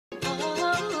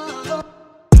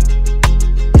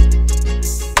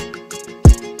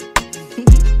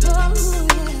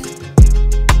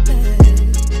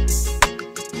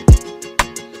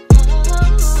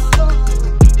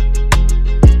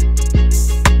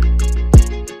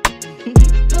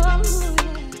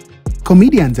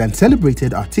Comedians and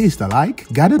celebrated artists alike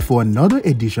gathered for another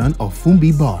edition of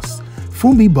Funbi'S.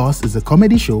 Funbi'S is a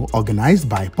comedy show organized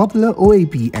by popular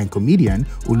OAP and comedian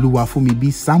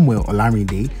Oluwafunmibi Samuel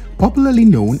Olarinde, popularly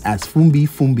known as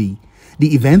FunbiFunbi.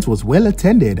 The event was well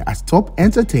attended as top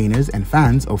entertainers and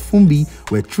fans of Funbi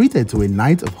were treated to a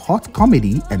night of hot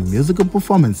comedy and musical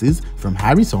performances from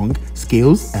Harrysong,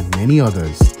 Skales and many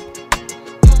others.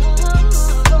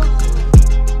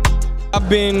 I've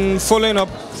been following up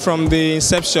from the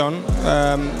inception,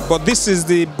 but this is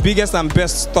the biggest and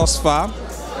best thus far.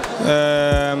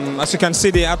 As you can see,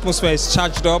 the atmosphere is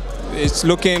charged up. It's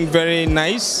looking very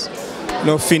nice. You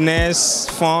know, finesse,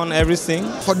 fun, everything.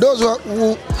 For those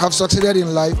who have succeeded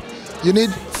in life, you need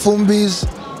Funbi's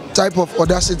type of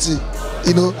audacity.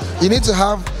 You know, you need to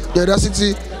have the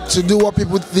audacity to do what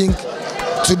people think,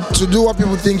 to do what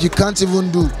people think you can't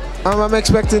even do. I'm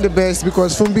expecting the best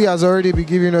because Funbi has already been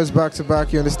giving us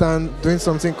back-to-back, you understand, doing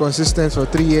something consistent for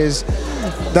 3 years.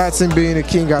 That's him being a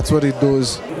king at what he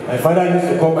does. My father used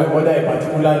to call my mother a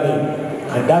particular name,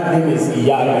 and that name is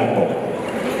Iyalapo.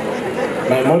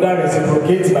 My mother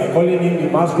reciprocates by calling him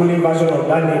the masculine version of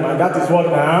that name, and that is what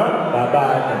now?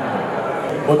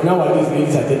 Baba. But nowadays,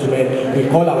 ladies and gentlemen, we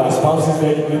call our spouses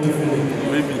very beautifully.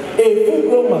 A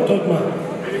full-grown matured man,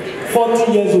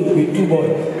 40 years old with 2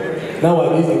 boys.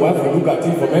 Nowadays, the wife will look at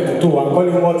him from head to toe and call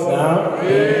him what now?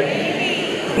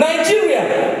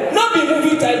 Nigeria, not be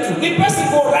movie title. The person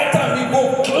go right and we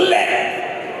go clear.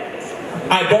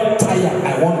 I don't tire,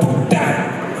 I want to die.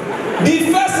 The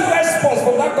first response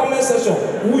from that comment section,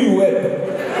 who you help?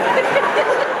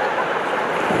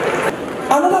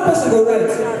 Another person go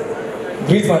right.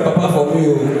 Greet my papa for me.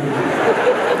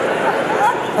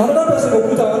 Another person go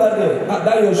put another there.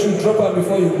 That your shoe, drop her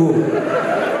before you go.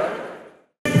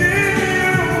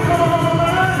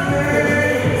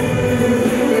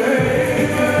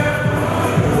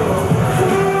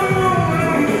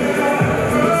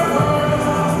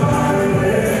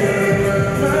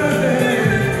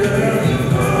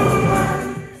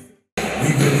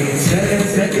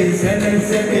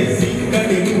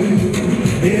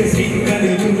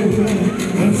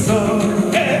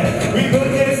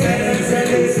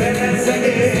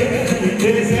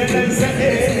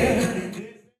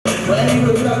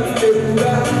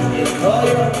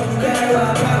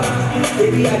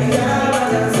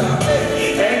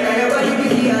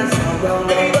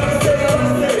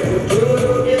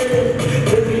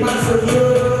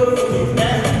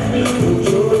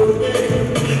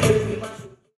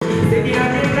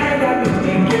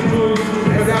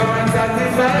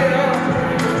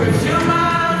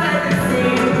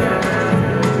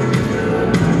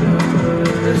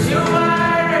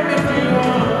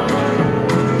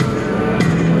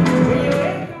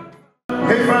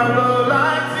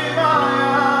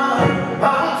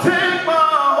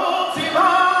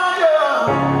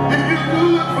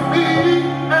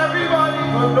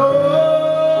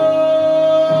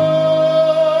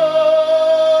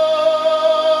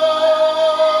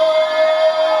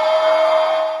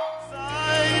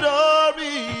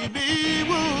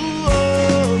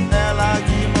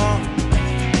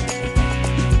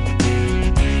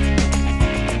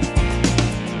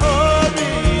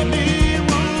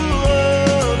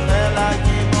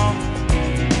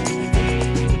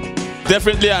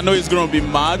 Definitely, I know it's going to be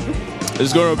mad.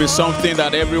 It's going to be something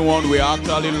that everyone will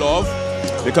actually love,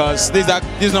 because this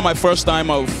is not my first time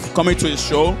of coming to a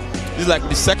show. This is like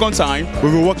the second time.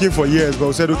 We've been working for years, but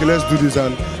we said, okay, let's do this,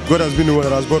 and God has been the one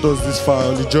that has brought us this far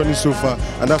on the journey so far,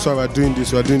 and that's why we're doing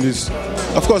this. We're doing this.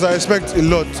 Of course, I expect a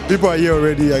lot. People are here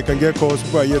already. I can get calls.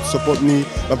 People are here to support me.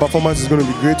 My performance is going to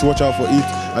be great to watch out for it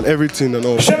and everything and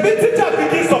all.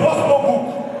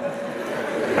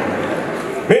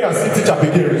 May I see teacher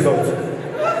begin results?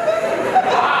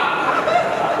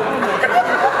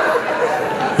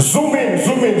 Zoom in.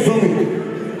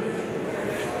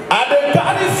 I dey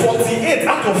carry 48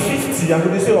 out of 50. I'm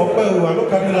going to say, okay, I don't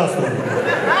carry last one.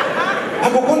 I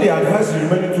go on the advice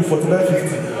remaining to 49,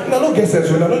 50. And I don't get sense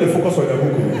when I know they focus on the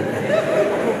book.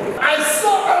 I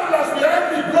saw ambulance behind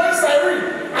me blowing siren,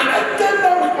 and I came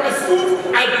down with my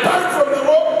suit. I backed from the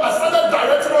road. I started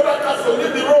directing other cars to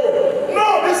leave the road.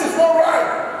 No, this is not right.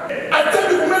 I tell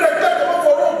people, when they get them off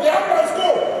the road, the ambulance go.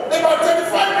 About 25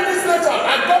 minutes later,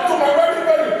 I got to my wedding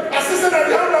venue. Assistant at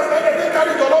the ambulance, and they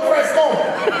carry the love rice come.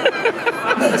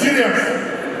 Nigerians,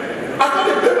 I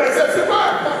can't blame myself. Say, why?